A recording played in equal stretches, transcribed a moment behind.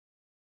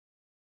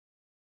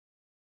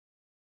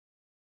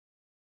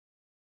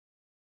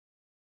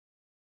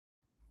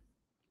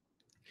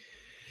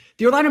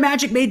The Orlando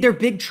Magic made their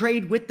big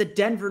trade with the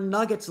Denver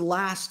Nuggets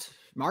last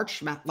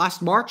March.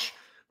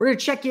 We're going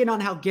to check in on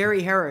how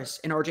Gary Harris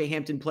and RJ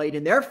Hampton played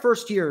in their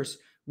first years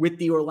with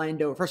the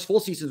first full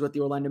seasons with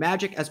the Orlando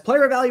Magic. As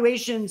player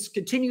evaluations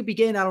continue to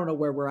begin, I don't know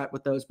where we're at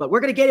with those, but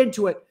we're going to get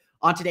into it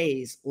on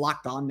today's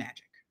Locked On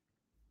Magic.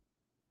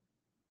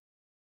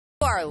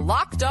 You are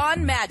Locked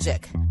On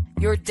Magic,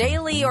 your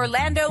daily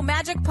Orlando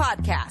Magic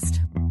podcast,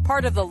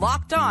 part of the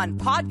Locked On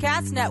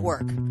Podcast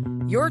Network,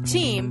 your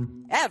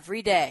team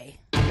every day.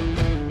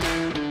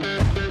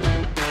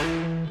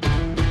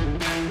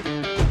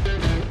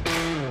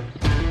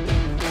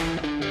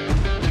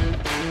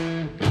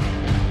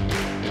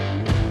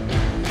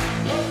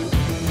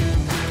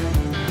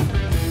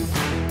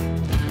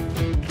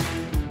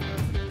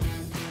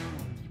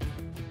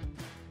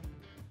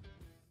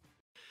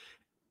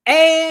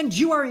 And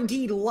you are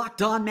indeed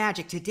Locked On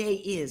Magic. Today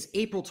is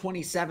April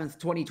 27th,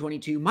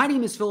 2022. My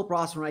name is Philip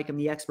Rossman-Reich. I'm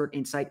the expert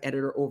insight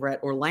editor over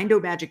at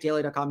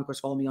OrlandoMagicDaily.com. Of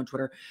course, follow me on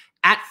Twitter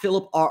at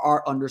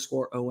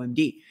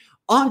PhilipRR_OMD.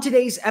 On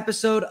today's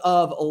episode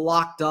of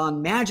Locked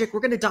On Magic, we're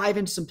going to dive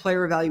into some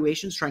player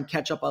evaluations, try and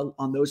catch up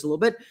on those a little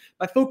bit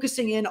by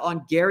focusing in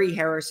on Gary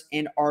Harris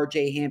and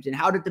RJ Hampton.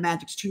 How did the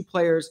Magic's two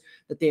players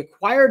that they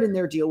acquired in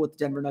their deal with the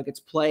Denver Nuggets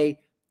play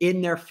in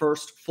their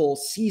first full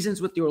seasons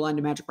with the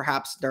Orlando Magic,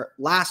 perhaps their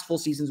last full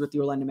seasons with the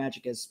Orlando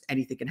Magic, as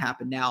anything can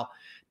happen now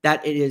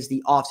that it is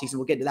the offseason.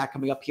 We'll get to that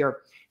coming up here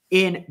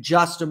in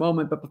just a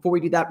moment. But before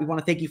we do that, we want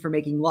to thank you for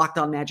making Locked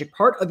On Magic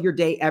part of your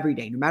day every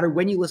day. No matter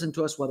when you listen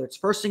to us, whether it's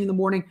first thing in the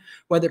morning,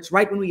 whether it's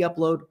right when we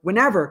upload,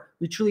 whenever,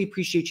 we truly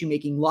appreciate you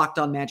making Locked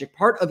On Magic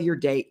part of your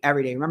day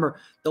every day. Remember,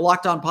 the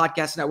Locked On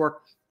Podcast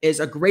Network is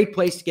a great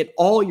place to get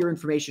all your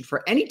information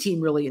for any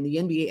team really in the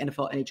NBA,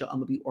 NFL, NHL,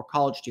 MLB, or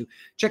college too.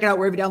 Check it out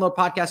wherever you download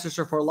podcasts or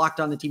search for Locked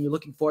On, the team you're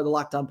looking for, the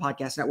Locked On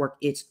Podcast Network.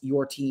 It's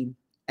your team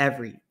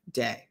every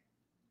day.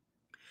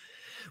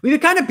 We've been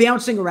kind of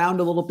bouncing around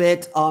a little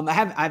bit.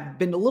 I've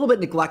been a little bit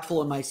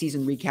neglectful in my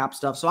season recap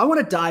stuff, so I want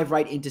to dive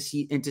right into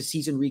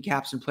season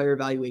recaps and player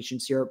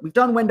evaluations here. We've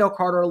done Wendell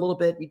Carter a little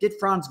bit. We did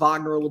Franz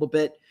Wagner a little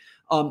bit.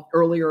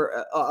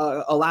 Earlier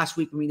last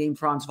week when we named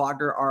Franz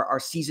Wagner our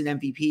season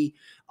MVP.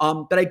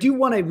 But I do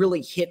want to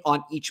really hit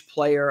on each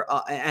player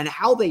and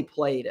how they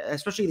played,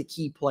 especially the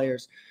key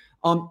players.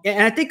 And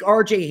I think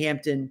RJ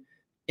Hampton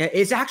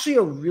is actually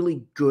a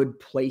really good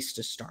place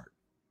to start.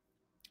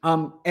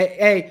 The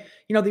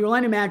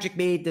Orlando Magic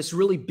made this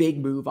really big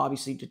move,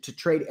 obviously, to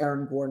trade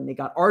Aaron Gordon. They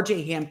got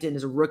RJ Hampton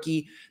as a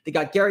rookie. They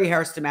got Gary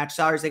Harris to match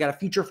salaries. They got a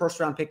future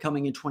first-round pick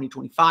coming in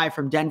 2025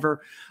 from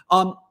Denver.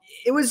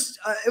 It was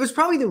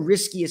probably the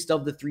riskiest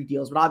of the three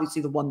deals, but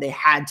obviously the one they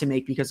had to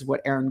make because of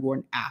what Aaron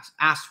Gordon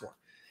asked for.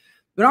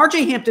 When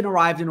RJ Hampton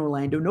arrived in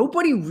Orlando,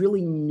 nobody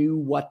really knew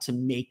what to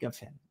make of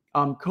him.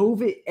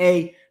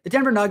 The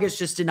Denver Nuggets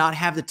just did not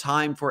have the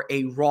time for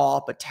a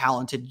raw but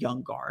talented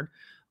young guard.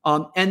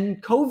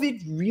 And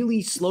COVID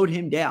really slowed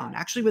him down.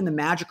 Actually, when the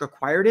Magic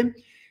acquired him,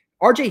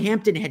 RJ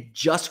Hampton had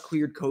just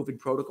cleared COVID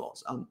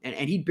protocols,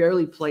 and he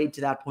barely played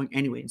to that point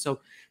anyway. And so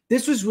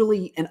this was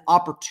really an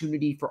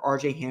opportunity for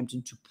RJ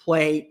Hampton to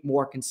play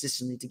more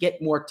consistently, to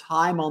get more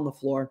time on the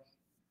floor,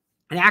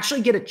 and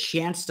actually get a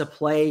chance to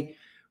play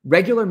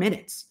regular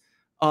minutes.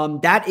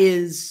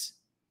 That's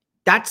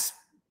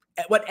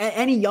what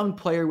any young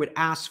player would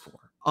ask for.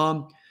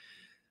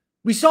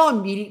 We saw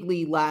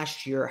immediately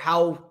last year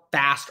how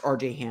fast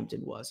RJ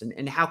Hampton was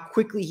and how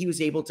quickly he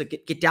was able to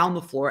get down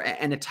the floor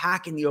and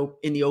attack in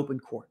the open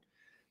court.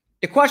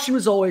 The question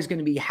was always going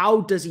to be,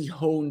 how does he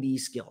hone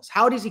these skills?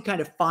 How does he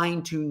kind of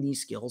fine-tune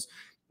these skills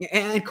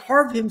and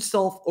carve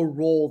himself a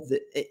role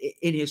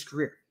in his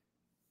career?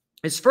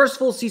 His first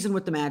full season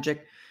with the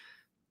Magic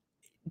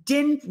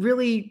didn't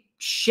really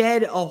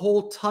shed a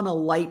whole ton of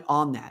light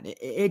on that.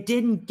 It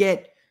didn't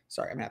get,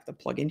 sorry, I'm going to have to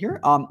plug in here.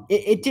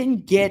 It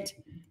didn't get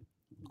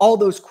all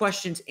those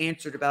questions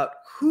answered about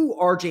who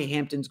RJ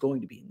Hampton's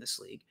going to be in this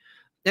league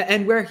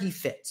and where he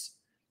fits.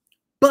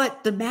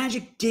 But the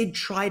Magic did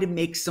try to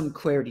make some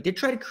clarity, did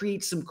try to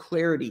create some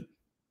clarity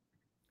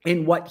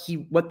in what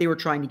they were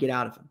trying to get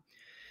out of him.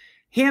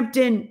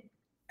 Hampton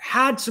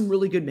had some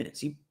really good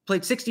minutes. He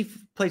played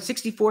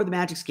 64 of the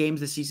Magic's games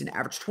this season,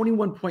 averaged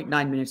 21.9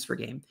 minutes per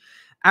game,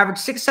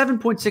 averaged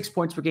 7.6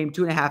 points per game,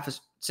 2.5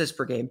 assists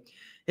per game.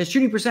 His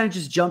shooting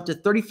percentages jumped to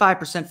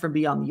 35% from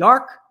beyond the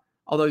arc,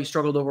 although he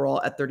struggled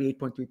overall at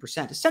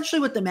 38.3%. Essentially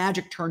what the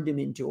Magic turned him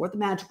into, what the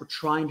Magic were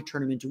trying to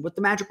turn him into, what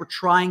the Magic were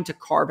trying to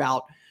carve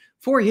out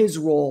for his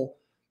role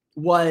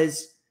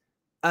was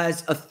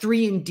as a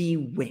 3-and-D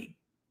wing.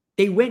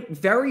 They went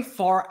very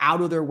far out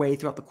of their way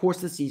throughout the course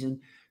of the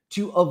season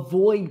to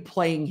avoid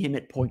playing him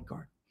at point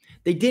guard.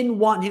 They didn't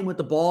want him with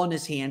the ball in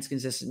his hands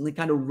consistently,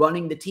 kind of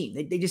running the team.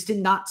 They just did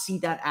not see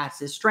that as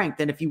his strength.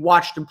 And if you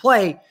watched him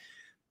play,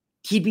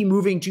 he'd be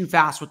moving too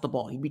fast with the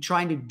ball. He'd be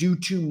trying to do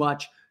too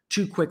much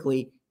too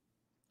quickly.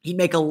 He'd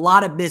make a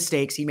lot of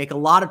mistakes. He'd make a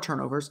lot of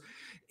turnovers.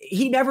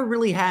 He never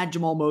really had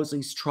Jamal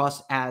Mosley's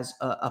trust as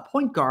a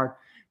point guard,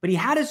 but he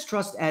had his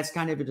trust as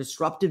kind of a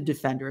disruptive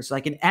defender. It's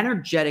like an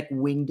energetic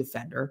wing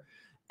defender.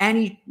 And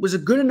he was a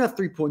good enough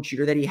three-point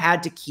shooter that he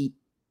had to keep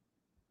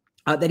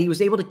that he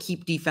was able to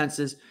keep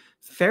defenses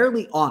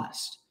fairly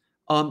honest.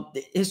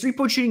 His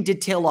three-point shooting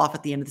did tail off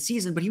at the end of the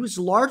season, but he was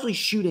largely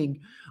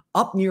shooting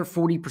up near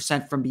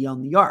 40% from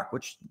beyond the arc,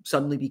 which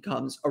suddenly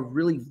becomes a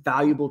really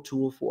valuable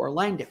tool for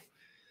Orlando.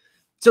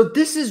 So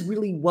this is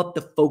really what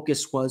the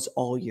focus was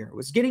all year. It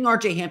was getting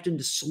RJ Hampton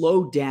to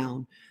slow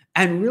down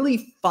and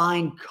really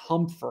find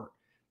comfort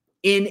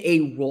in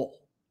a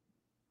role,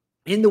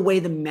 in the way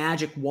the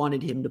Magic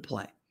wanted him to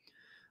play.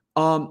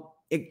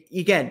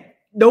 Again,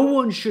 no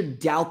one should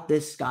doubt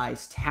this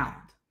guy's talent.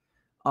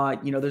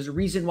 There's a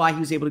reason why he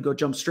was able to go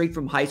jump straight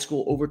from high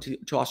school over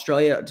to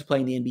Australia to play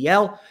in the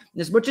NBL.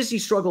 And as much as he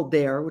struggled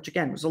there, which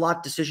again was a lot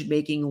of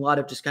decision-making, a lot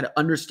of just kind of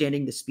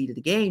understanding the speed of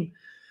the game,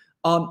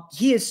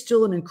 he is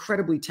still an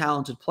incredibly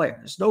talented player.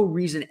 There's no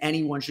reason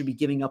anyone should be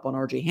giving up on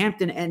RJ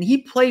Hampton, and he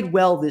played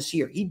well this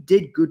year. He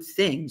did good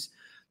things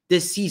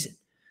this season,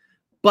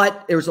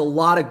 but there was a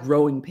lot of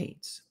growing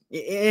pains.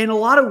 In a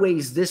lot of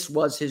ways, this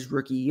was his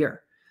rookie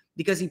year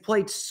because he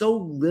played so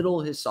little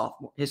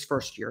his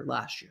first year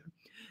last year.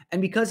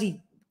 And because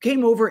he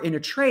came over in a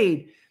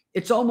trade,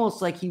 it's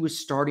almost like he was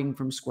starting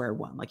from square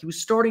one, like he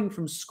was starting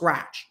from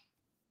scratch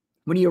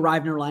when he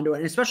arrived in Orlando,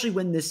 and especially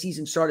when this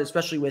season started,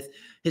 especially with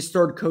his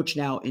third coach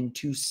now in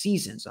 2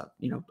 seasons.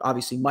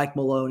 Obviously Mike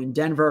Malone in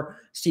Denver,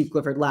 Steve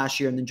Clifford last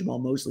year, and then Jamal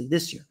Mosley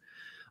this year.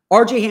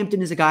 RJ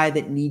Hampton is a guy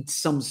that needs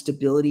some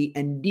stability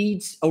and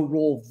needs a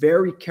role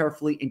very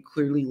carefully and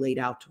clearly laid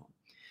out to him.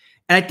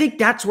 And I think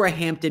that's where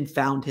Hampton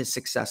found his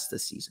success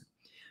this season.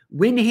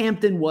 When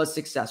Hampton was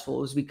successful,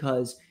 it was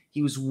because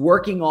he was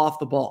working off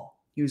the ball.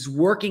 He was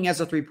working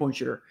as a three-point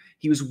shooter.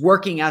 He was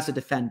working as a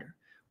defender.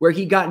 Where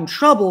he got in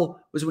trouble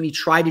was when he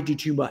tried to do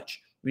too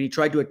much, when he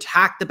tried to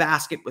attack the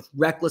basket with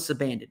reckless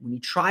abandon, when he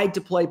tried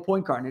to play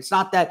point guard. And it's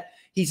not that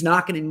he's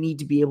not going to need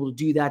to be able to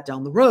do that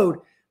down the road.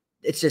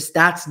 It's just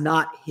that's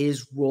not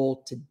his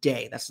role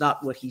today. That's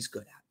not what he's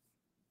good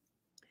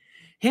at.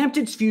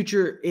 Hampton's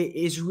future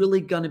is really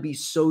going to be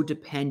so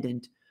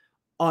dependent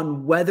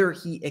on whether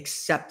he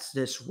accepts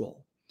this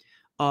role.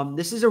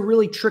 This is a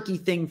really tricky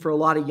thing for a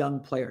lot of young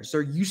players.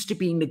 They're used to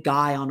being the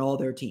guy on all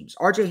their teams.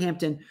 RJ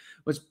Hampton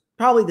was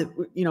probably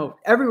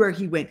everywhere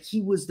he went,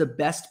 he was the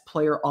best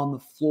player on the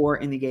floor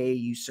in the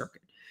AAU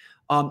circuit.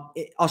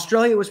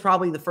 Australia was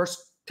probably the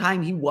first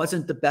time he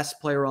wasn't the best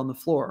player on the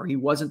floor, or he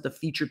wasn't the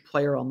featured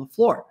player on the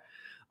floor.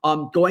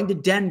 Going to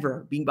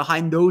Denver, being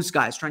behind those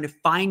guys, trying to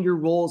find your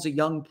role as a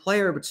young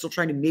player, but still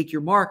trying to make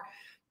your mark,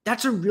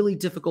 that's a really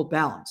difficult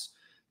balance.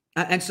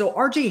 And so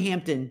RJ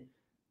Hampton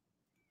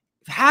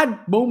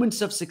had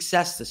moments of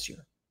success this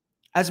year,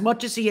 as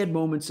much as he had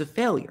moments of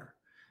failure,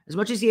 as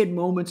much as he had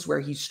moments where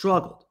he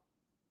struggled.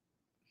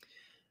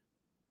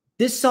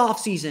 This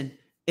offseason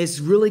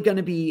is really going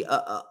to be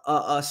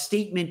a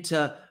statement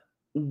to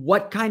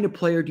what kind of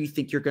player do you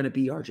think you're going to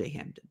be, RJ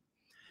Hampton?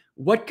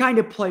 What kind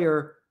of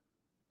player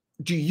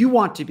do you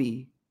want to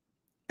be?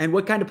 And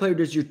what kind of player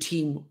does your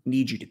team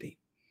need you to be?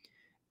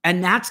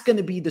 And that's going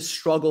to be the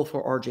struggle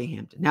for RJ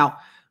Hampton. Now,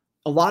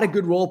 a lot of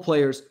good role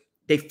players,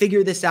 they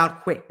figure this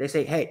out quick. They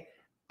say, hey,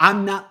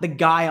 I'm not the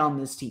guy on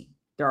this team.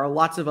 There are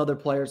lots of other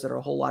players that are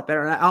a whole lot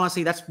better. And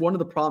honestly, that's one of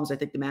the problems I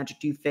think the Magic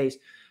do face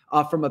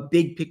from a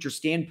big picture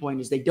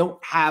standpoint is they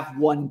don't have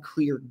one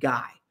clear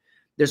guy.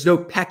 There's no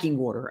pecking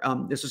order.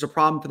 This was a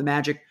problem for the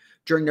Magic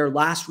during their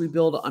last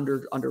rebuild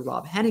under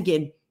Rob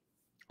Hennigan.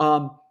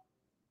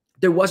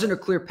 There wasn't a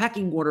clear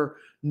pecking order.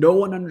 No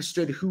one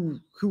understood who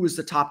was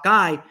the top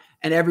guy,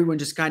 and everyone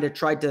just kind of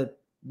tried to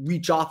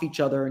reach off each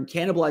other and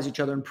cannibalize each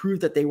other and prove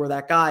that they were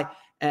that guy,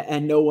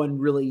 and no one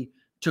really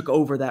took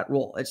over that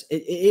role.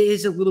 It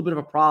is a little bit of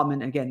a problem,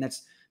 and again,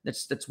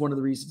 that's one of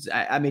the reasons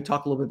I may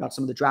talk a little bit about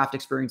some of the draft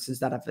experiences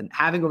that I've been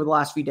having over the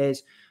last few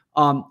days.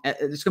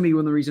 It's going to be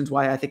one of the reasons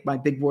why I think my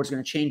big board is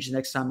going to change the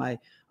next time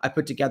I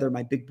put together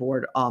my big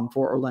board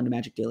for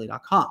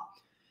OrlandoMagicDaily.com.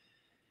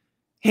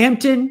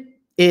 Hampton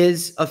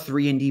is a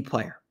 3-and-D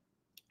player.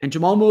 And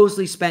Jamal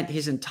Mosley spent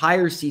his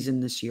entire season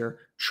this year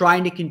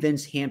trying to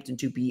convince Hampton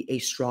to be a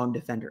strong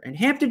defender. And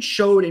Hampton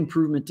showed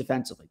improvement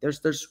defensively.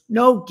 There's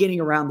no getting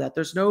around that.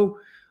 There's no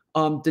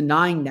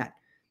denying that.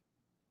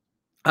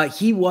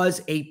 He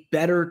was a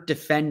better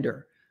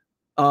defender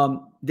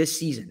this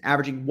season,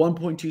 averaging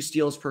 1.2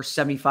 steals per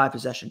 75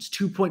 possessions,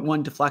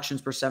 2.1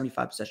 deflections per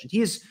 75 possessions.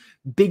 He is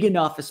big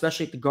enough,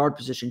 especially at the guard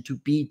position, to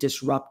be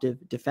disruptive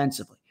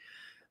defensively.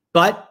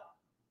 But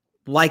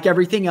like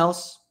everything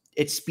else,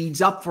 it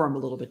speeds up for him a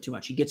little bit too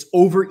much. He gets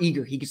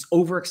overeager. He gets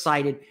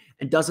overexcited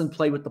and doesn't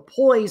play with the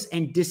poise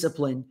and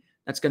discipline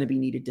that's going to be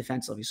needed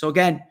defensively. So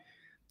again,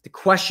 the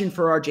question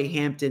for RJ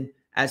Hampton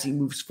as he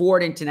moves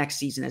forward into next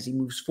season, as he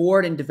moves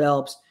forward and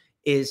develops,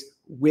 is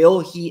will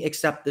he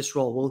accept this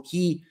role? Will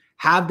he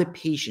have the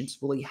patience?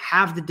 Will he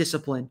have the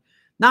discipline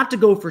not to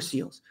go for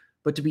steals,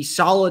 but to be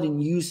solid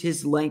and use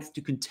his length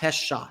to contest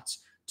shots,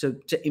 to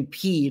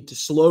impede, to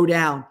slow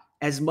down,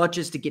 as much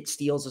as to get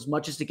steals, as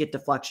much as to get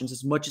deflections,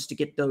 as much as to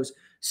get those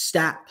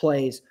stat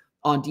plays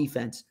on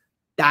defense?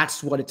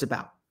 That's what it's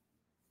about.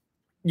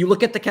 You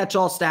look at the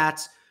catch-all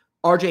stats,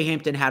 RJ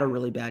Hampton had a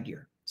really bad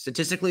year.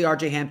 Statistically,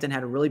 RJ Hampton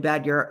had a really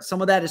bad year.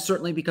 Some of that is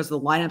certainly because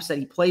of the lineups that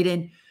he played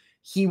in.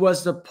 He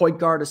was the point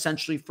guard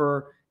essentially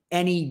for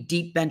any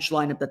deep bench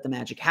lineup that the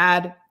Magic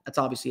had. That's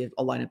obviously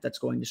a lineup that's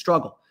going to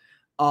struggle.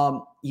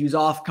 He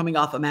was coming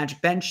off a Magic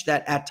bench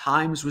that at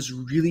times was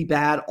really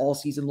bad all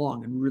season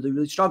long and really,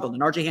 really struggled.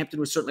 And RJ Hampton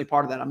was certainly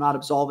part of that. I'm not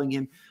absolving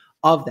him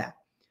of that.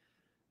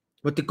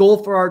 But the goal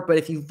but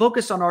if you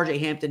focus on RJ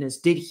Hampton is,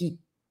 did he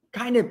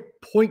kind of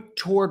point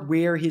toward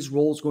where his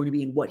role is going to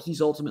be and what he's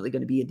ultimately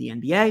going to be at the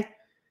NBA?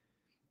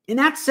 In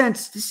that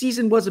sense, the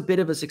season was a bit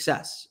of a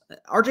success.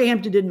 RJ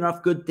Hampton did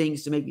enough good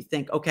things to make me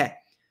think, okay,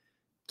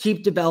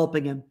 keep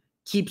developing him,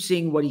 keep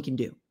seeing what he can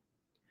do.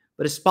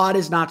 But a spot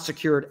is not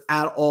secured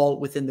at all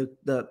within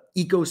the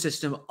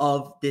ecosystem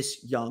of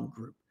this young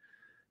group.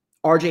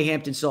 RJ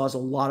Hampton still has a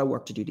lot of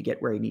work to do to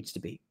get where he needs to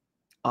be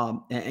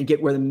and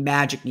get where the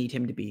Magic need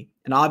him to be.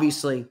 And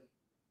obviously,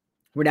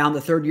 we're now in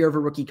the third year of a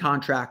rookie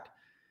contract.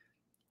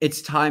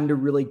 It's time to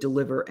really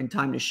deliver and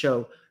time to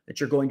show that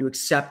you're going to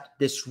accept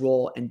this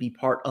role and be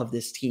part of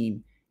this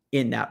team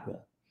in that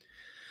role.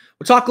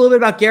 We'll talk a little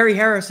bit about Gary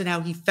Harris and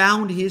how he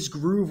found his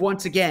groove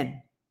once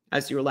again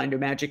as the Orlando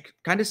Magic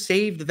kind of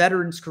saved the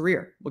veteran's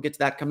career. We'll get to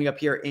that coming up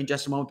here in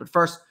just a moment. But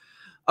first,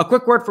 a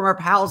quick word from our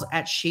pals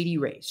at Shady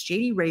Rays.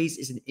 Shady Rays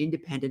is an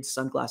independent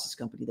sunglasses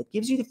company that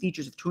gives you the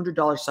features of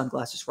 $200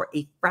 sunglasses for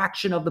a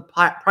fraction of the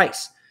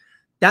price.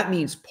 That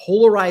means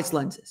polarized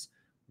lenses,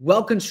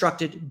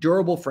 well-constructed,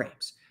 durable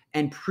frames,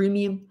 and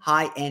premium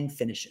high-end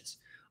finishes.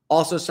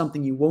 Also,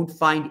 something you won't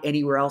find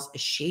anywhere else is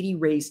Shady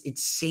Rays'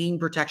 insane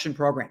protection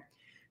program.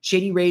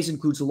 Shady Rays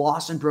includes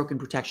lost and broken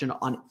protection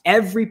on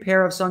every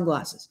pair of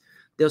sunglasses.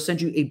 They'll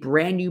send you a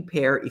brand new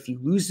pair if you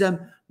lose them,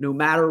 no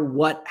matter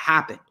what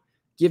happened.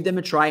 Give them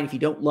a try, and if you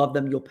don't love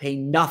them, you'll pay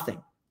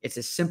nothing. It's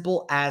as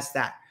simple as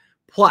that.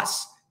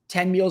 Plus,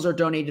 10 meals are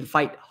donated to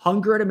fight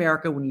hunger in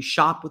America when you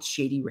shop with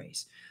Shady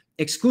Rays.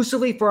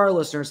 Exclusively for our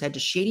listeners, head to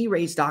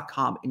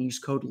shadyrays.com and use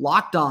code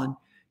LOCKEDON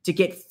to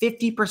get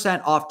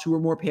 50% off 2 or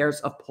more pairs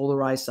of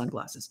polarized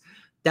sunglasses.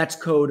 That's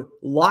code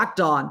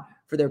LOCKEDON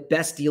for their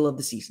best deal of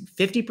the season.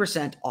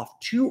 50% off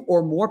 2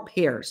 or more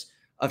pairs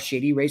of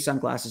Shady Rays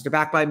sunglasses. They're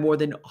backed by more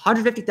than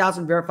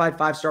 150,000 verified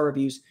 5-star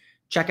reviews.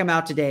 Check them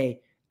out today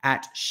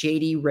at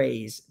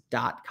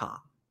shadyrays.com.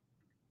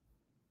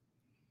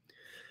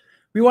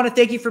 We want to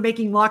thank you for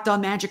making Locked On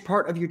Magic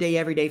part of your day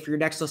every day. For your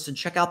next listen,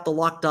 check out the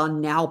Locked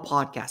On Now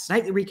podcast.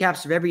 Nightly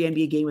recaps of every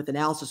NBA game with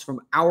analysis from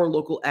our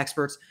local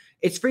experts.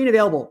 It's free and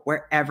available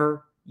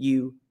wherever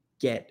you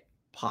get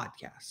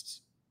podcasts.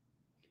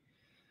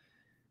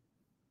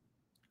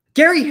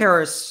 Gary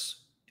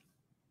Harris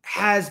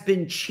has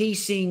been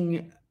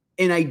chasing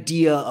an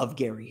idea of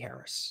Gary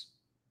Harris.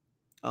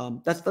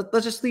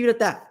 Let's just leave it at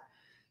that.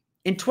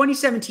 In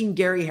 2017,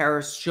 Gary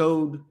Harris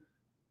showed,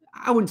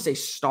 I wouldn't say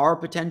star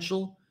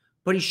potential,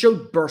 but he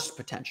showed burst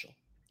potential,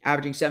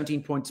 averaging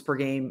 17 points per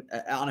game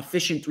on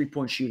efficient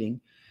three-point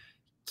shooting.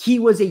 He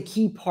was a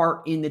key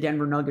part in the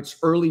Denver Nuggets'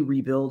 early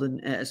rebuild,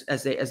 and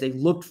as they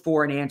looked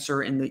for an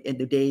answer in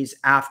the days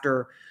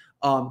after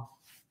Andre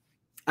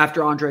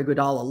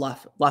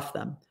Iguodala left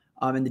them.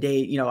 In the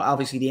day,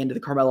 obviously the end of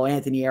the Carmelo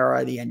Anthony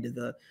era, the end of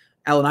the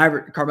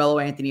Carmelo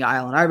Anthony,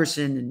 Allen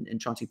Iverson,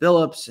 and Chauncey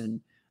Billups,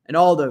 and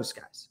all those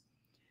guys.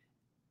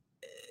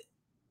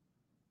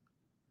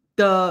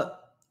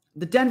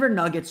 The Denver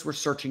Nuggets were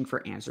searching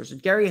for answers,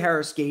 and Gary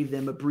Harris gave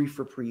them a brief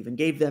reprieve and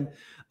gave them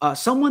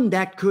someone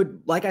that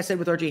could, like I said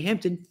with RJ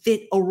Hampton,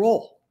 fit a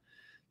role.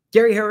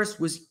 Gary Harris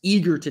was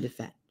eager to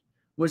defend,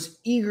 was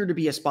eager to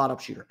be a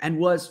spot-up shooter, and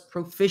was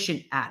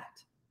proficient at it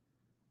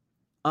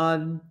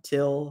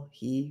until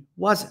he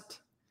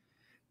wasn't.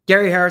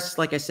 Gary Harris,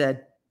 like I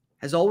said,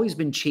 has always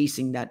been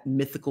chasing that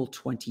mythical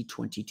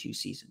 2022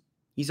 season.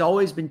 He's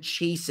always been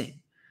chasing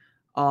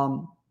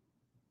that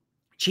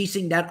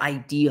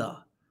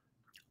idea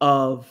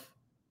of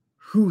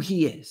who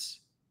he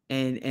is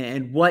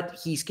and what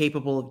he's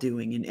capable of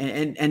doing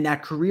and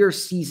that career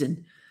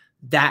season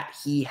that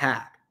he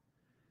had.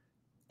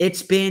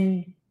 It's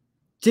been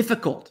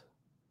difficult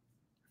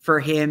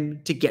for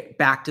him to get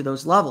back to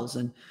those levels,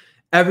 and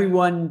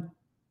everyone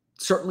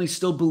certainly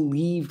still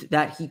believed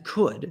that he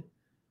could,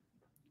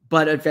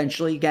 but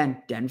eventually,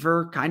 again,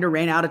 Denver kind of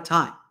ran out of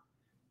time.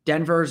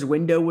 Denver's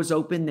window was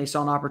open. They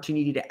saw an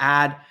opportunity to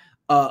add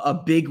a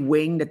big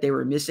wing that they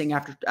were missing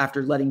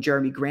after letting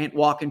Jeremy Grant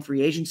walk in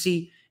free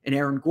agency and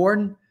Aaron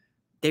Gordon.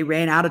 They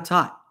ran out of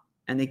time,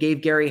 and they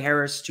gave Gary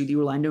Harris to the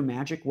Orlando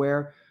Magic,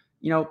 where,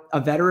 a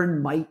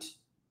veteran might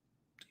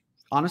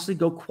honestly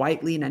go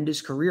quietly and end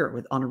his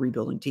career on a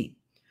rebuilding team.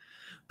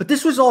 But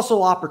this was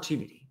also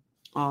opportunity.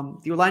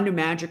 The Orlando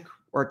Magic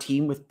are a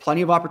team with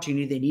plenty of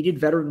opportunity. They needed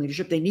veteran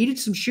leadership. They needed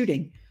some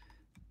shooting.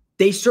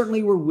 They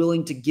certainly were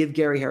willing to give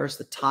Gary Harris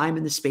the time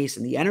and the space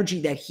and the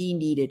energy that he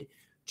needed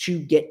to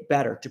get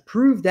better, to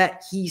prove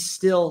that he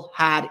still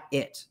had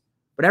it.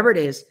 Whatever it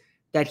is,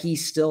 that he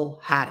still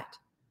had it.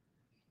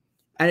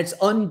 And it's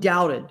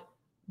undoubted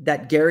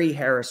that Gary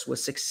Harris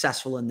was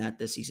successful in that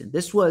this season.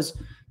 This was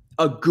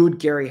a good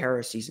Gary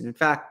Harris season. In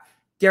fact,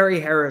 Gary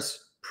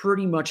Harris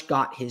pretty much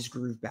got his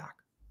groove back.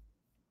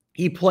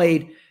 He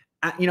played,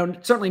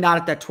 certainly not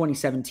at that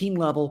 2017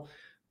 level,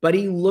 but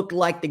he looked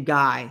like the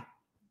guy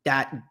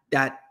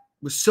that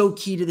was so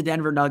key to the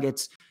Denver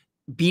Nuggets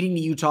beating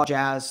the Utah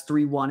Jazz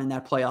 3-1 in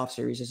that playoff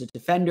series as a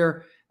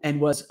defender, and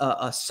was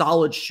a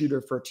solid shooter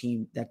for a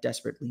team that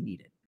desperately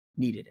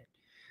needed it.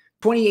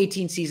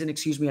 2018 season,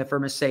 I for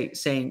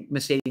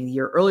misstating the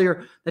year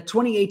earlier. The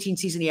 2018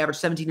 season, he averaged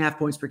 17.5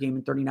 points per game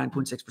and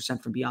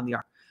 39.6% from beyond the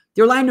arc.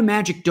 The Orlando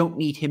Magic don't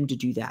need him to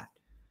do that.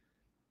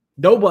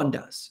 No one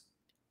does.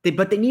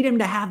 But they need him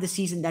to have the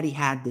season that he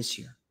had this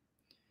year.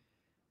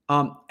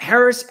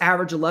 Harris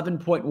averaged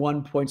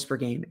 11.1 points per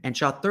game and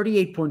shot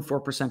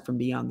 38.4% from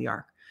beyond the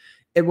arc.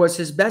 It was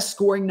his best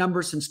scoring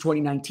numbers since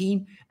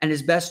 2019 and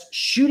his best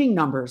shooting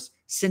numbers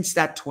since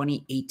that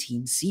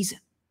 2018 season.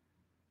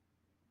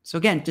 So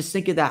again, just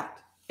think of that.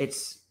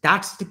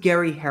 That's the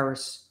Gary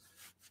Harris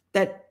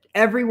that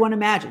everyone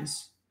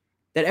imagines,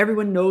 that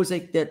everyone knows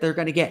that they're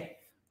going to get.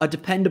 A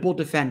dependable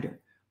defender,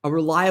 a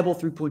reliable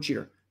three-point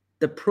shooter,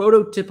 the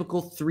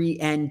prototypical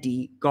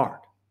 3-and-D guard.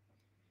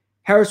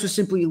 Harris was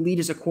simply elite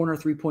as a corner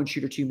three-point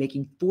shooter too,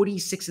 making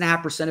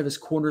 46.5% of his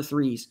corner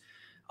threes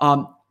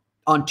on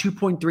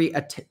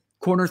 2.3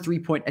 corner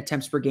three-point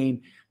attempts per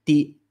game,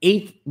 the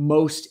 8th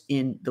most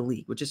in the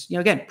league, which is,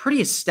 again,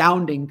 pretty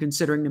astounding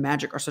considering the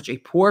Magic are such a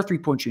poor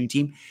three-point shooting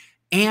team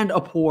and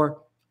a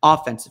poor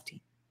offensive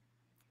team.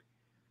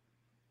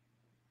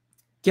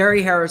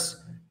 Gary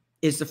Harris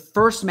is the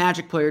first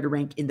Magic player to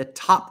rank in the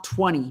top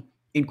 20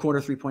 in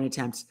corner three-point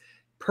attempts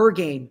per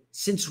game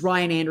since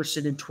Ryan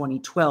Anderson in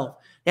 2012.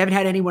 They haven't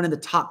had anyone in the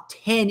top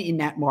 10 in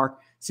that mark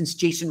since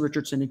Jason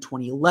Richardson in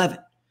 2011.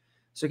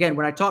 So again,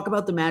 when I talk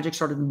about the Magic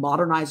started to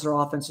modernize their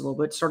offense a little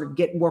bit, started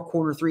getting more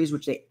corner threes,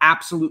 which they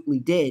absolutely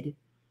did.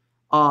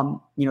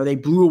 They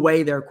blew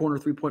away their corner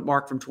three-point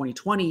mark from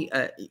 2020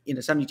 in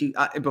a 72,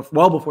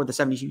 well before the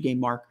 72 game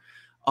mark.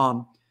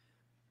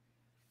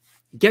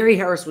 Gary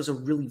Harris was a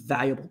really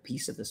valuable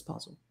piece of this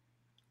puzzle.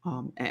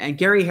 And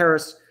Gary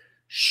Harris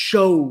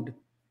showed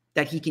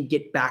that he can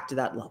get back to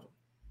that level.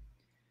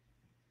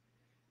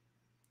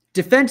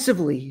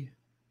 Defensively,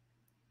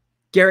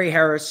 Gary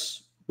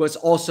Harris was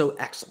also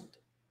excellent.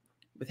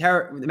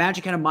 The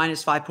Magic had a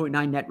minus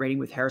 5.9 net rating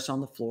with Harris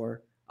on the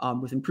floor,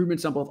 with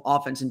improvements on both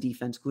offense and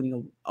defense,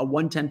 including a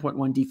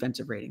 110.1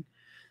 defensive rating.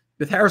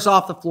 With Harris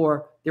off the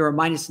floor, they were a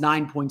minus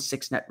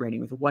 9.6 net rating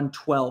with a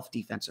 112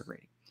 defensive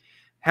rating.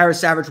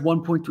 Harris averaged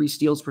 1.3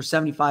 steals per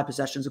 75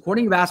 possessions.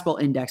 According to Basketball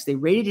Index, they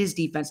rated his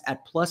defense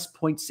at plus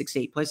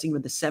 0.68, placing him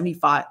in the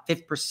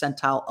 75th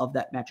percentile of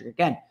that metric.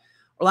 Again,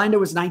 Orlando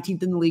was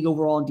 19th in the league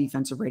overall in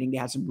defensive rating. They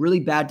had some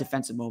really bad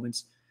defensive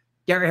moments.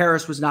 Gary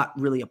Harris was not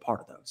really a part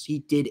of those. He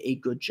did a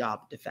good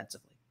job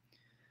defensively.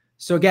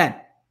 So again,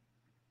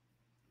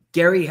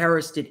 Gary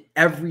Harris did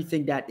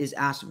everything that is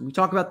asked of him. We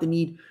talk about the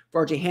need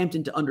for RJ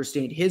Hampton to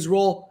understand his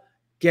role.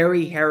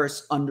 Gary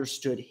Harris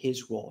understood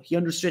his role. He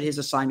understood his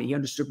assignment. He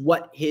understood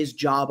what his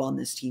job on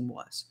this team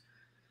was.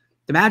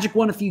 The Magic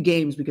won a few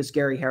games because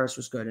Gary Harris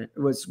was good.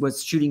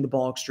 Was shooting the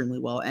ball extremely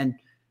well. And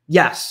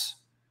yes,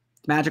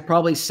 the Magic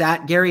probably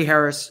sat Gary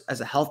Harris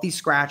as a healthy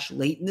scratch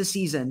late in the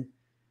season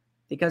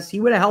because he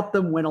would have helped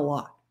them win a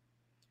lot.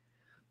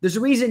 There's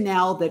a reason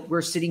now that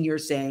we're sitting here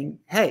saying,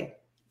 hey,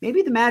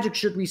 maybe the Magic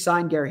should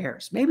re-sign Gary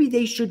Harris. Maybe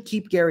they should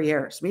keep Gary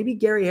Harris. Maybe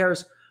Gary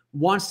Harris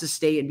wants to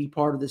stay and be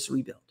part of this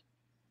rebuild.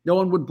 No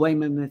one would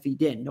blame him if he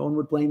didn't. No one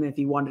would blame him if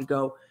he wanted to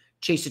go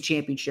chase a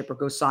championship or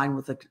go sign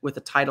with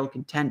a title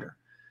contender.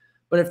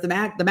 But if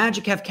the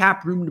Magic have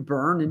cap room to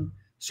burn and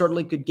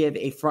certainly could give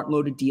a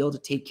front-loaded deal to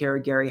take care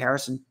of Gary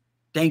Harris and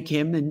thank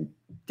him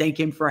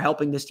for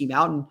helping this team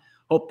out and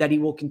hope that he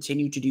will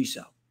continue to do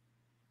so.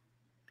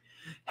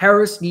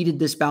 Harris needed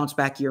this bounce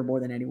back year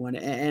more than anyone.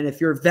 And if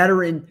you're a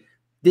veteran,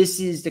 this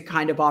is the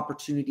kind of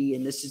opportunity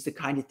and this is the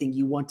kind of thing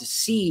you want to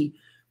see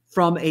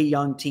from a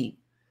young team.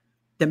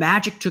 The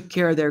Magic took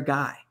care of their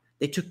guy.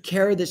 They took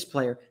care of this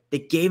player. They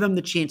gave him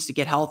the chance to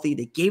get healthy.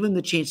 They gave him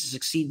the chance to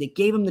succeed. They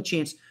gave him the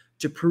chance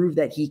to prove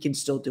that he can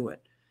still do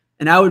it.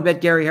 And I would bet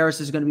Gary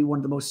Harris is going to be one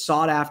of the most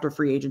sought-after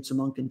free agents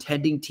among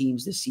contending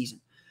teams this season.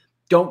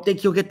 Don't think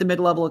he'll get the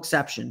mid-level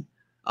exception,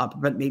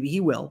 but maybe he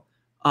will.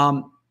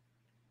 But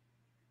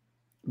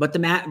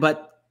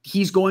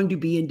he's going to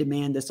be in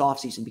demand this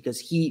offseason because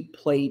he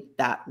played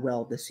that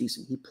well this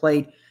season. He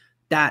played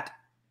that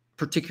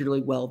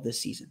particularly well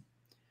this season.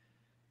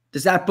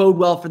 Does that bode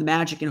well for the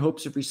Magic in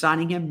hopes of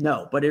re-signing him?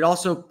 No, but it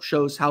also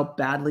shows how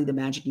badly the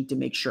Magic need to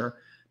make sure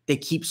they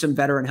keep some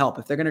veteran help.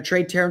 If they're going to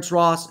trade Terrence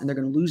Ross and they're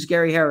going to lose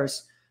Gary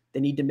Harris, they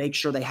need to make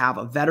sure they have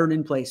a veteran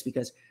in place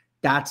because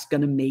that's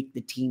going to make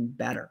the team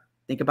better.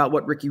 Think about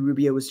what Ricky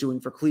Rubio was doing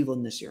for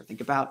Cleveland this year.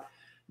 Think about,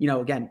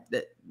 I'm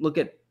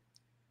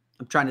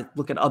trying to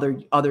look at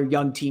other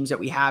young teams that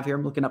we have here.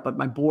 I'm looking up at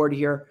my board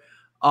here.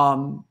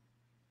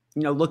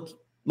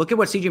 Look at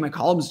what CJ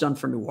McCollum's done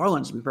for New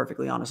Orleans, to be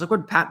perfectly honest. Look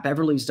what Pat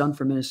Beverly's done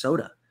for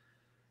Minnesota.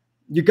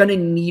 You're going to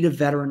need a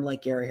veteran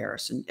like Gary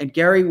Harris. And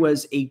Gary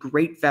was a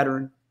great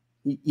veteran.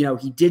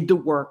 He did the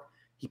work.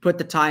 He put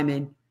the time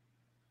in,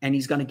 and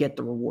he's going to get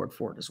the reward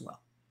for it as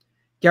well.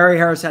 Gary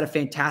Harris had a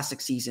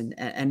fantastic season.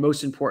 And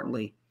most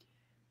importantly,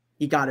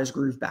 he got his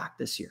groove back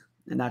this year.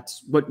 And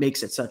that's what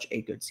makes it such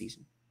a good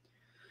season.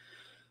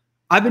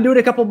 I've been doing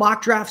a couple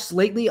mock drafts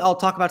lately. I'll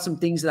talk about some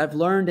things that I've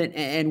learned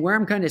and where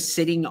I'm kind of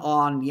sitting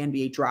on the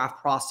NBA draft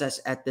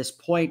process at this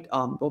point.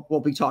 We'll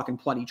be talking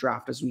plenty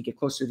draft as we get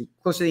closer to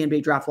the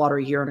NBA draft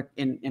lottery here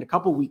in a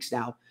couple weeks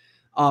now.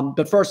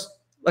 But first,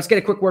 let's get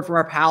a quick word from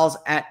our pals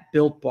at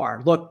Built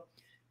Bar. Look,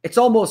 it's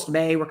almost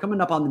May. We're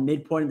coming up on the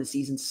midpoint of the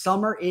season.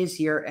 Summer is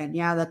here, and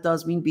yeah, that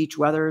does mean beach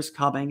weather is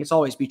coming. It's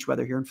always beach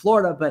weather here in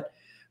Florida, but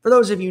for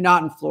those of you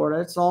not in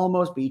Florida, it's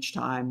almost beach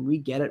time. We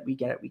get it.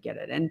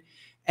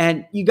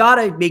 And you got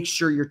to make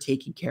sure you're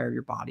taking care of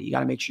your body. You got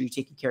to make sure you're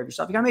taking care of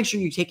yourself. You got to make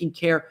sure you're taking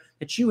care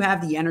that you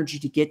have the energy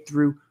to get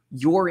through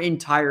your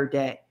entire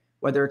day,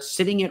 whether it's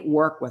sitting at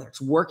work, whether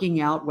it's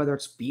working out, whether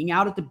it's being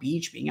out at the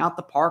beach, being out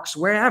the parks,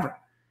 wherever.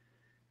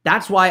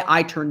 That's why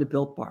I turned to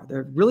Built Bar.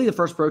 They're really the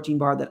first protein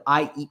bar that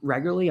I eat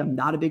regularly. I'm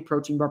not a big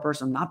protein bar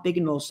person. I'm not big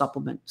into those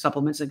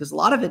supplements because a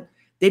lot of it,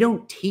 they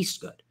don't taste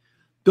good.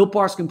 Built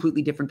Bar is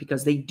completely different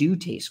because they do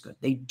taste good.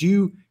 They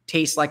do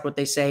taste like what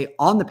they say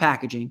on the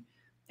packaging,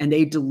 and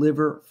they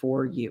deliver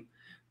for you.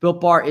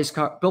 Built Bars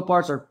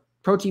are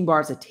protein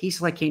bars that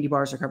taste like candy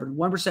bars. They're covered in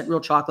 1% real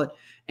chocolate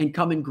and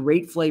come in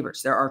great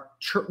flavors.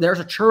 There's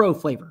a churro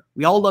flavor.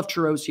 We all love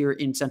churros here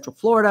in Central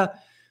Florida.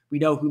 We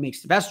know who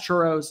makes the best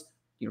churros,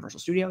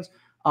 Universal Studios.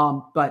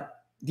 But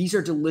these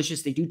are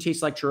delicious. They do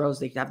taste like churros.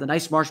 They have the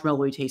nice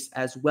marshmallowy taste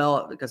as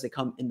well because they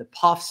come in the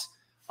Puffs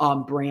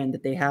brand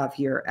that they have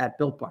here at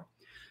Built Bar.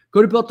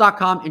 Go to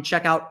Built.com and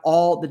check out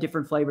all the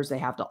different flavors they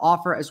have to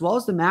offer, as well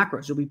as the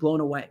macros. You'll be blown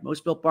away.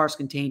 Most Built Bars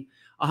contain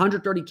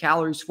 130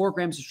 calories, 4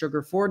 grams of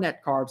sugar, 4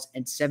 net carbs,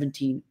 and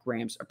 17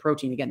 grams of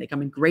protein. Again, they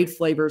come in great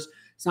flavors.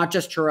 It's not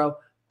just churro.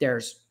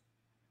 There's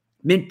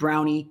mint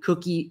brownie,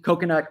 cookie,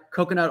 coconut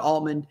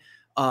almond.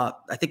 I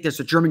think there's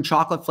a German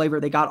chocolate flavor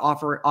they got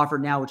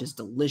offered now, which is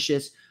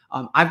delicious.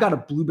 I've got a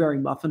blueberry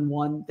muffin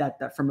one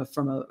that from a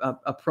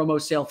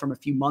promo sale from a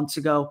few months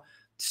ago.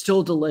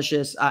 Still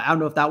delicious. I don't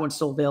know if that one's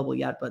still available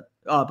yet,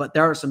 but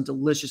there are some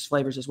delicious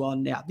flavors as well.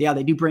 And yeah,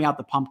 they do bring out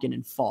the pumpkin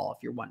in fall,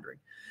 if you're wondering.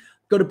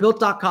 Go to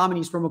Built.com and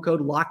use promo code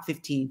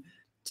LOCK15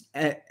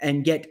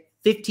 and get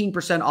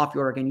 15% off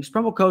your order. Again, use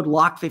promo code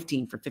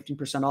LOCK15 for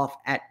 15% off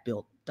at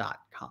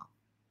Built.com.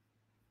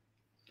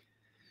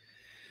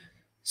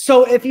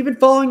 So if you've been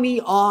following me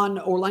on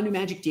Orlando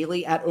Magic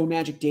Daily at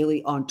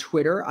OMagicDaily on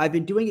Twitter, I've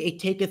been doing a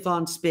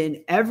take-a-thon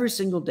spin every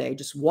single day,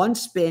 just one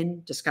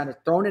spin, just kind of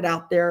throwing it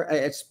out there.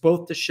 It's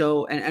both the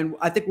show, and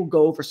I think we'll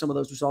go over some of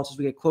those results as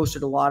we get closer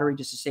to lottery,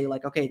 just to say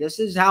like, okay, this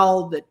is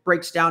how that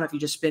breaks down if you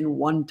just spin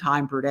one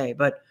time per day.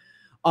 But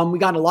we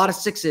got a lot of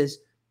sixes.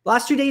 The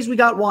last 2 days we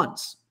got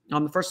ones.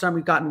 The first time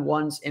we've gotten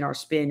ones in our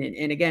spin.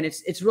 And again,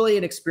 it's really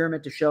an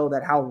experiment to show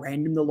that how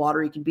random the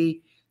lottery can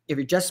be. If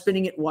you're just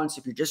spinning it once,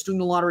 if you're just doing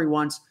the lottery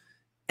once,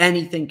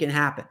 anything can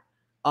happen.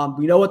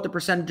 We know what the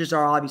percentages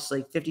are,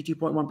 obviously.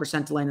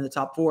 52.1% to land in the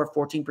top 4,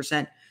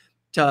 14%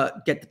 to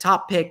get the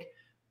top pick,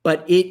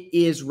 but it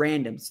is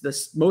random. So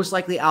the most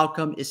likely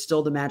outcome is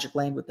still the Magic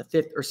land with the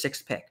 5th or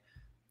 6th pick.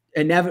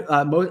 And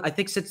I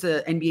think since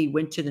the NBA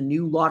went to the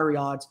new lottery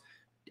odds,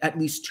 at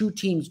least 2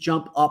 teams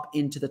jump up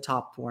into the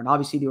top 4. And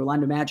obviously the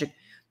Orlando Magic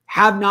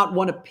have not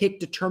won a pick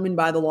determined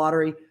by the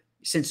lottery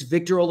since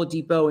Victor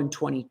Oladipo in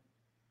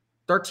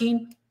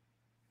 2013,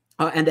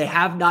 and they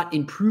have not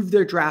improved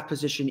their draft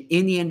position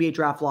in the NBA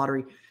draft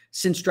lottery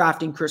since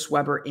drafting Chris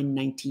Webber in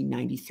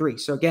 1993.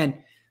 So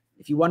again,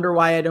 if you wonder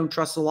why I don't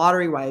trust the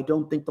lottery, why I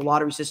don't think the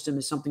lottery system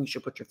is something you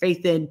should put your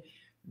faith in,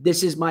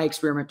 this is my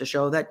experiment to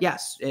show that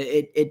yes,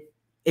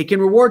 it can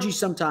reward you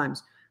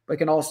sometimes, but it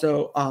can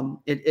also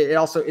it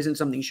also isn't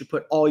something you should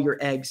put all your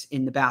eggs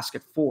in the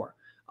basket for,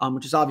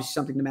 which is obviously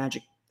something the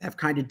Magic have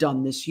kind of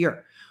done this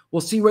year.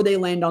 We'll see where they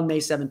land on May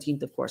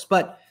 17th, of course,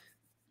 but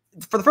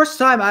for the first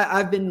time,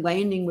 I've been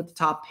landing with the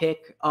top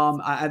pick.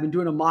 I've been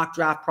doing a mock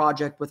draft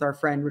project with our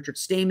friend Richard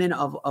Stamen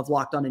of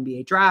Locked On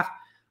NBA Draft,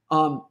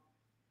 and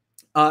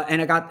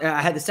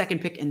I had the second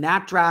pick in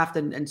that draft,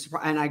 and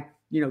I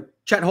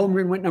Chet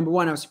Holmgren went number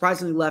 1. I was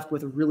surprisingly left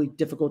with a really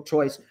difficult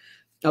choice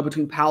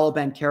between Paolo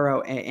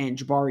Banchero and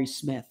Jabari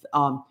Smith.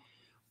 On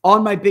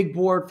my big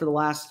board for the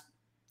last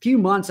few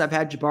months, I've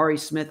had Jabari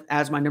Smith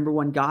as my number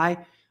 1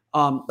 guy.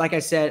 Like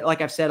I've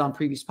said on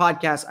previous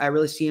podcasts, I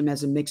really see him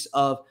as a mix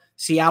of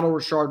Seattle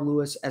Rashard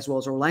Lewis as well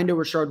as Orlando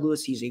Rashard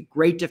Lewis. He's a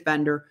great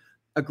defender,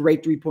 a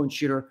great 3-point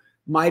shooter.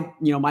 My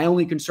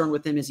only concern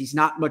with him is he's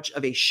not much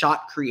of a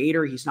shot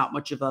creator. He's not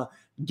much of a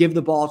give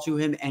the ball to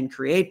him and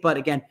create. But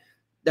again,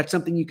 that's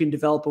something you can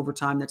develop over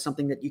time. That's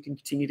something that you can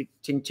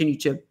continue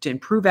to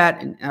improve at.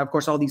 And of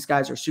course, all these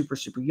guys are super,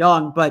 super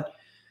young. But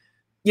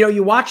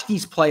you watch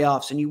these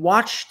playoffs and you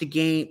watch the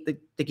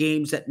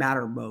games that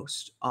matter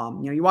most.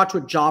 You watch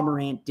what Ja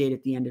Morant did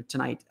at the end of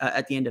tonight,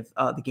 at the end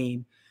of the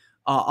game.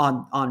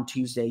 On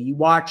Tuesday, you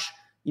watch,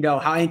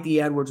 how Anthony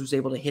Edwards was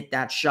able to hit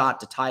that shot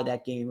to tie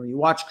that game, or you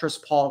watch Chris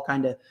Paul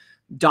kind of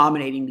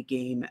dominating the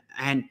game,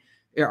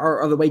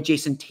 or the way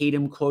Jason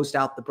Tatum closed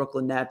out the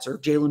Brooklyn Nets, or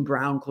Jaylen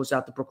Brown closed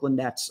out the Brooklyn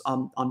Nets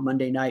on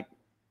Monday night.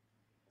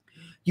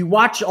 You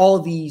watch all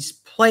these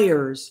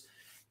players,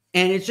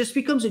 And it just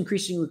becomes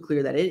increasingly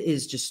clear that it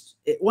is just,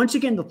 once you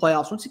get into the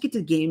playoffs, once you get to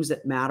the games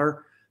that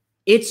matter,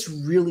 it's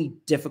really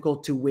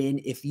difficult to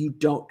win if you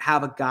don't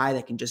have a guy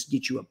that can just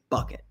get you a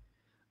bucket.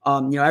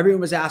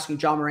 Everyone was asking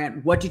John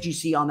Morant, what did you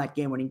see on that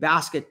game-winning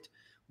basket?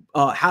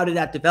 How did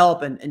that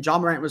develop? And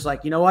John Morant was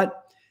like, you know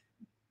what?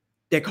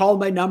 They called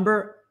my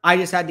number. I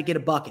just had to get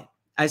a bucket.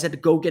 I just had to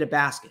go get a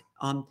basket.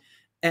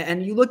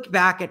 And you look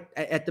back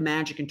at the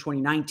Magic in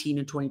 2019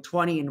 and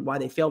 2020 and why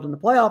they failed in the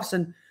playoffs,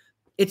 and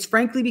it's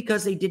frankly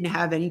because they didn't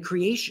have any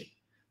creation.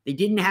 They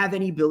didn't have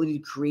any ability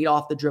to create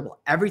off the dribble.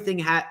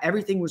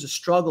 Everything was a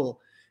struggle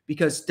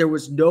because there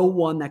was no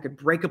one that could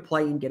break a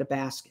play and get a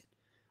basket.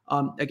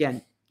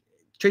 Again,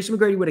 Tracy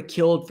McGrady would have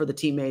killed for the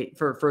teammate,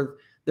 for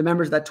the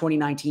members of that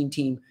 2019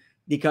 team,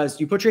 because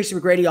you put Tracy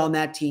McGrady on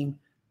that team,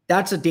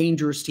 that's a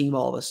dangerous team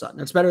all of a sudden.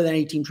 It's better than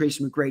any team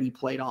Tracy McGrady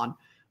played on,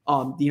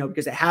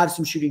 because they have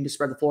some shooting to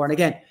spread the floor. And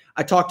again,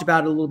 I talked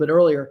about it a little bit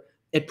earlier.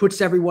 It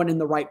puts everyone in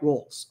the right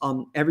roles.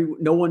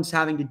 No one's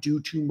having to do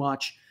too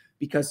much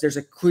because there's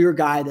a clear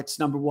guy that's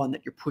number one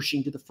that you're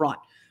pushing to the front.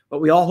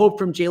 But we all hope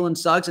from Jalen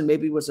Suggs, and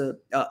maybe it was a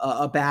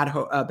bad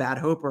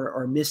hope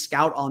or a missed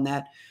scout on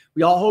that.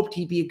 We all hoped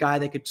he'd be a guy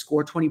that could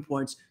score 20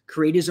 points,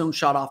 create his own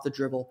shot off the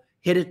dribble,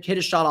 hit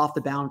a shot off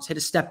the bounce, hit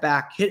a step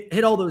back,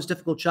 hit all those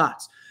difficult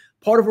shots.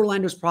 Part of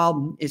Orlando's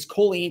problem is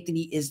Cole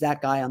Anthony is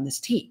that guy on this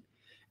team.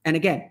 And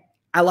again,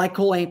 I like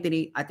Cole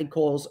Anthony. I think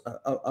Cole's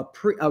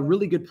a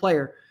really good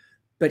player,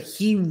 but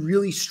he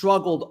really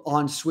struggled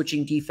on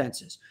switching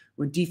defenses.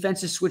 When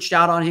defenses switched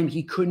out on him,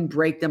 he couldn't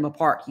break them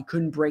apart. He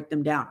couldn't break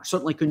them down.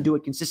 Certainly couldn't do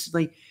it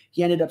consistently.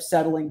 He ended up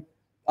settling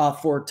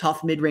for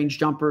tough mid-range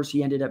jumpers.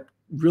 He ended up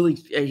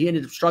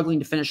struggling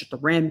to finish at the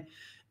rim.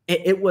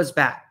 It was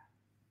bad.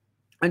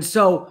 And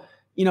so,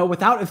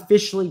 without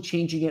officially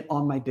changing it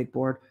on my big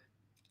board,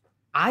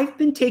 I've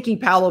been taking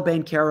Paolo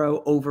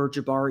Banchero over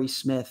Jabari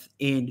Smith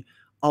in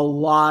a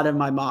lot of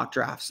my mock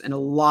drafts and a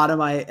lot of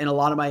my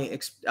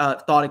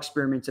thought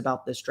experiments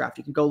about this draft.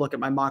 You can go look at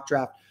my mock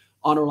draft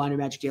on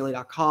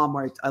OrlandoMagicDaily.com,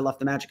 where I left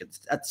the Magic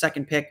at the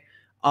second pick.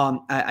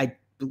 I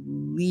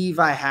believe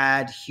I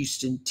had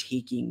Houston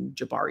taking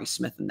Jabari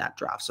Smith in that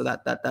draft, so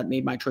that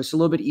made my choice a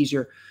little bit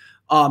easier.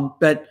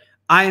 But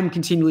I am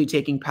continually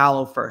taking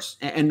Paolo first,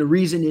 and the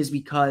reason is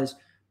because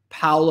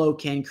Paolo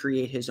can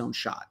create his own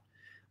shot.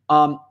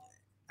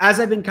 As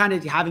I've been kind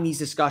of having these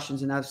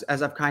discussions, and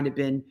as I've kind of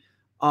been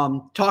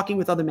talking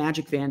with other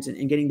Magic fans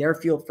and getting their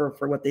feel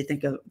for what they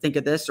think of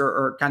this,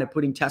 or kind of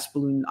putting test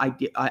balloon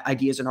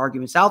ideas and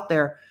arguments out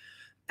there,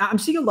 I'm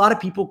seeing a lot of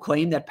people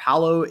claim that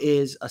Paolo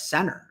is a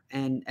center.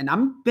 And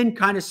I've been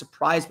kind of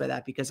surprised by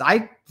that, because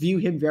I view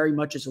him very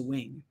much as a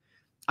wing.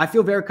 I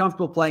feel very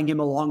comfortable playing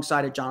him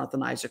alongside of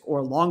Jonathan Isaac or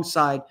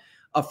alongside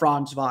of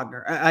Franz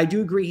Wagner. I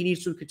do agree he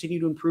needs to continue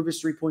to improve his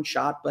three-point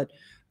shot, but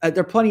there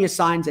are plenty of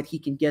signs that he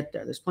can get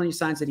there. There's plenty of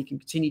signs that he can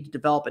continue to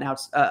develop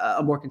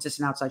a more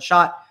consistent outside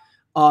shot.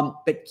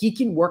 But he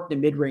can work the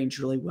mid-range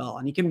really well,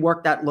 and he can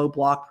work that low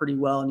block pretty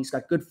well, and he's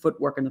got good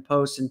footwork in the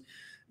post. And,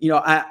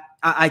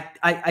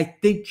 I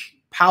think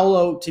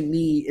Paolo, to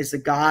me, is the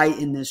guy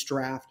in this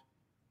draft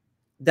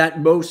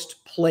that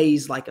most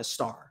plays like a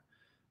star.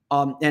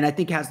 And I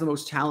think has the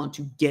most talent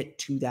to get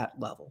to that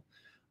level.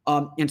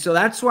 And so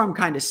that's where I'm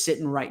kind of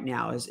sitting right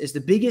now is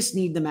the biggest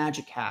need the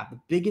Magic have, the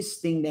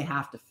biggest thing they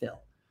have to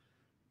fill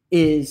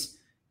is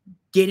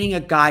getting a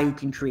guy who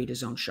can create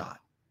his own shot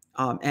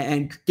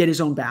and get his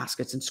own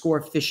baskets and score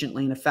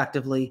efficiently and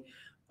effectively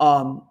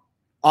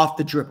off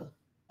the dribble.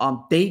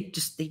 They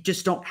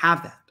just don't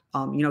have that.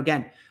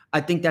 Again,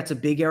 I think that's a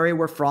big area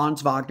where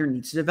Franz Wagner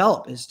needs to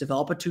develop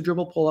a two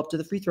dribble pull up to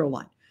the free throw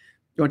line.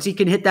 Once he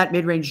can hit that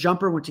mid-range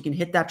jumper, once he can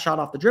hit that shot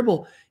off the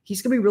dribble,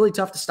 he's going to be really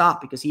tough to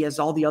stop because he has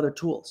all the other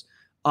tools.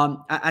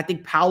 I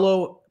think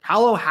Paolo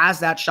has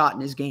that shot in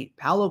his game.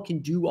 Paolo can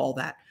do all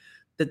that.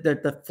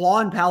 The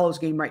flaw in Paolo's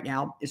game right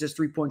now is his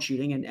three-point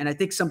shooting. And I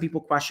think some people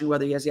question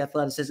whether he has the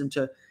athleticism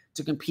to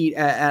compete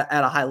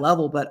at a high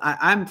level. But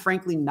I'm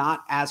frankly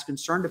not as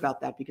concerned about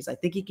that because I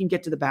think he can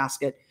get to the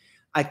basket.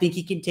 I think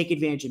he can take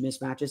advantage of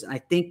mismatches. And I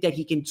think that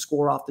he can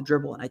score off the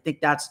dribble. And I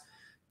think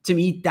to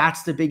me,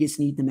 that's the biggest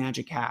need the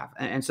Magic have.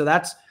 And so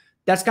that's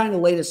kind of the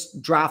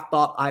latest draft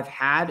thought I've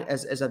had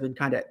as I've been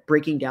kind of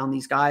breaking down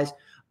these guys.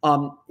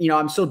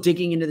 I'm still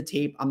digging into the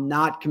tape. I'm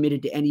not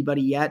committed to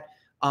anybody yet.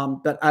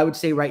 But I would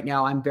say right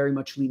now, I'm very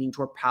much leaning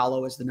toward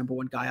Paolo as the number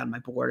one guy on my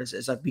board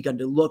as I've begun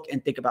to look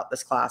and think about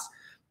this class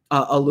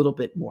a little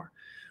bit more.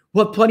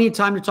 We'll have plenty of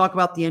time to talk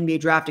about the NBA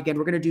draft. Again,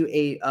 we're going to do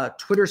a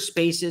Twitter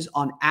Spaces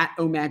on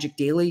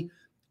 @OMagicDaily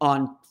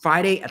on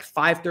Friday at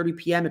 5:30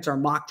 p.m. It's our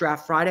mock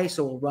draft Friday.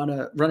 So we'll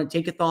run a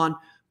take-a-thon,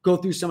 go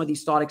through some of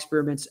these thought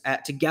experiments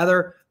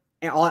together.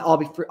 And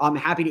I'm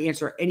happy to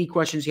answer any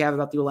questions you have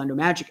about the Orlando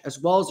Magic as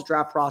well as the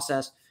draft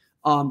process.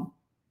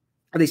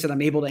 At least that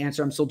I'm able to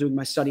answer. I'm still doing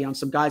my study on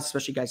some guys,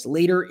 especially guys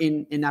later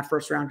in that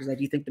first round, because I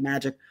do think the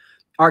Magic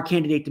are a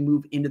candidate to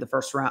move into the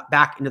first round,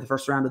 back into the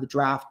first round of the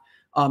draft,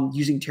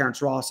 using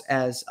Terrence Ross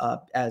as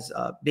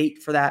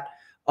bait for that.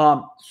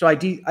 So I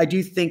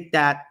do think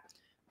that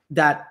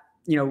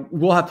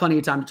we'll have plenty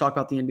of time to talk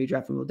about the NBA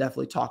draft, and we'll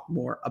definitely talk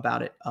more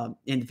about it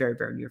in the very,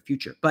 very near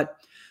future. But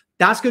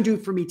that's going to do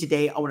it for me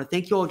today. I want to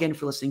thank you all again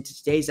for listening to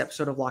today's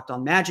episode of Locked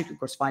On Magic. Of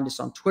course, find us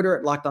on Twitter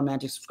at Locked On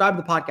Magic. Subscribe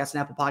to the podcast and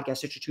Apple Podcasts,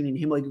 Stitcher, TuneIn,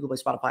 Himalaya, Google Play,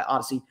 Spotify,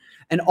 Odyssey,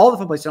 and all the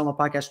fun places to download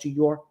podcasts to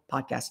your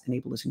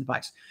podcast-enabled listening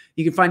device.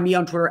 You can find me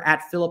on Twitter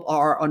at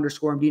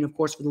PhilipRR_MD. And of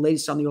course, for the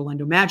latest on the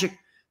Orlando Magic,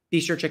 be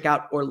sure to check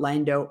out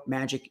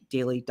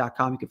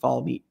OrlandoMagicDaily.com. You can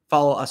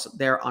follow us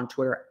there on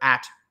Twitter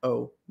at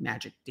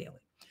OMagicDaily.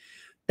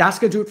 That's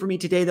going to do it for me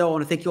today, though. I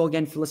want to thank you all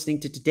again for listening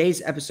to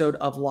today's episode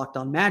of Locked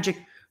On Magic.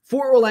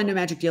 For Orlando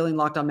Magic Daily and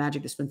Locked On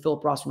Magic, this has been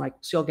Philip Ross and Mike.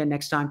 See you all again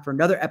next time for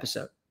another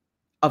episode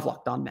of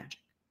Locked On Magic.